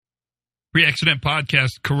Pre-Accident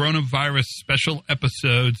Podcast, coronavirus special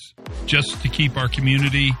episodes, just to keep our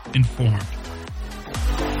community informed.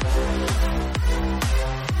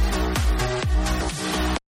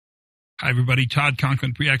 Hi, everybody. Todd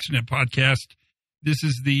Conklin, Pre-Accident Podcast. This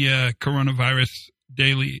is the coronavirus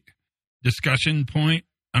daily discussion point.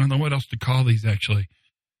 I don't know what else to call these, actually.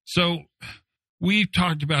 So we've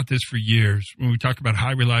talked about this for years when we talk about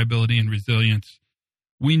high reliability and resilience.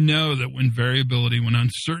 We know that when variability, when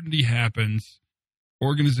uncertainty happens,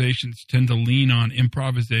 organizations tend to lean on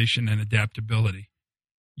improvisation and adaptability.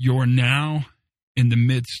 You're now in the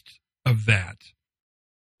midst of that.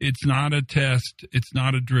 It's not a test. It's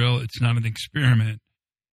not a drill. It's not an experiment.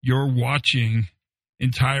 You're watching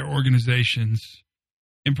entire organizations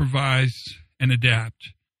improvise and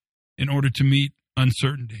adapt in order to meet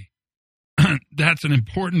uncertainty. That's an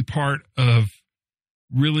important part of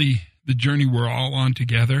really the journey we're all on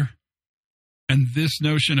together. And this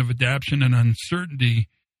notion of adaptation and uncertainty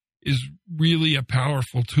is really a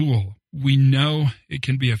powerful tool. We know it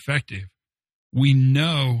can be effective. We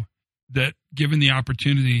know that given the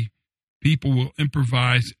opportunity, people will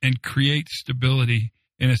improvise and create stability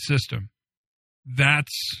in a system.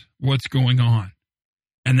 That's what's going on.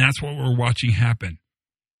 And that's what we're watching happen.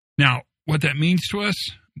 Now, what that means to us,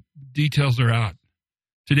 details are out.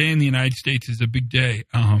 Today in the United States is a big day.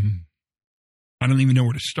 I don't even know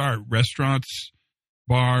where to start. Restaurants,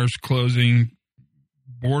 bars closing,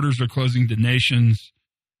 borders are closing to nations.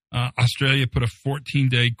 Australia put a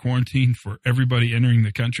 14-day quarantine for everybody entering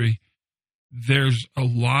the country. There's a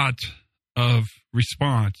lot of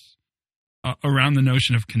response around the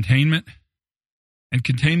notion of containment. And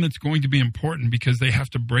containment's going to be important because they have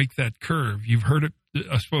to break that curve. You've heard it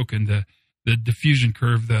spoken, the diffusion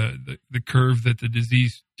curve, the curve that the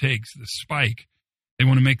disease takes, the spike. They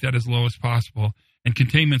want to make that as low as possible. And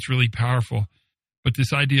containment's really powerful. But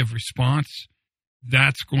this idea of response,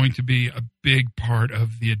 that's going to be a big part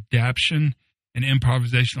of the adaptation and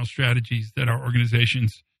improvisational strategies that our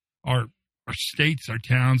organizations, our states, our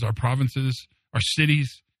towns, our provinces, our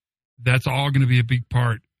cities, that's all going to be a big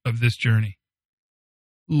part of this journey.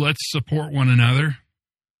 Let's support one another,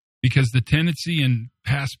 because the tendency in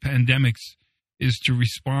past pandemics is to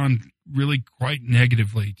respond really quite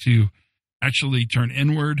negatively, to actually turn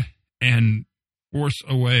inward and force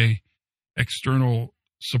away external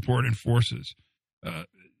support and forces.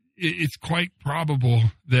 It's quite probable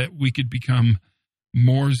that we could become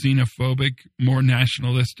more xenophobic, more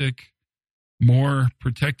nationalistic, more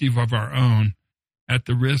protective of our own, at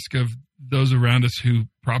the risk of those around us who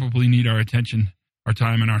probably need our attention, our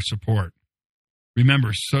time, and our support. Remember,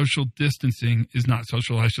 social distancing is not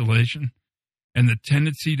social isolation, and the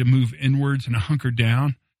tendency to move inwards and hunker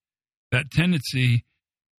down, that tendency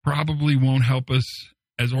probably won't help us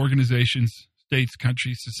as organizations, states,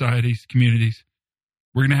 countries, societies, communities.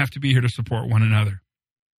 We're going to have to be here to support one another.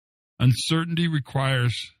 Uncertainty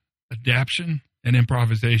requires adaptation and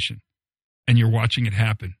improvisation, and you're watching it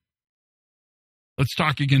happen. Let's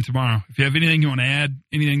talk again tomorrow. If you have anything you want to add,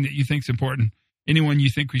 anything that you think is important, anyone you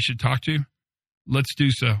think we should talk to, let's do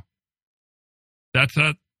so. That's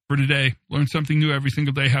it for today. Learn something new every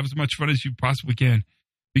single day. Have as much fun as you possibly can.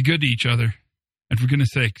 Be good to each other. And for goodness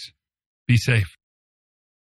sakes, be safe.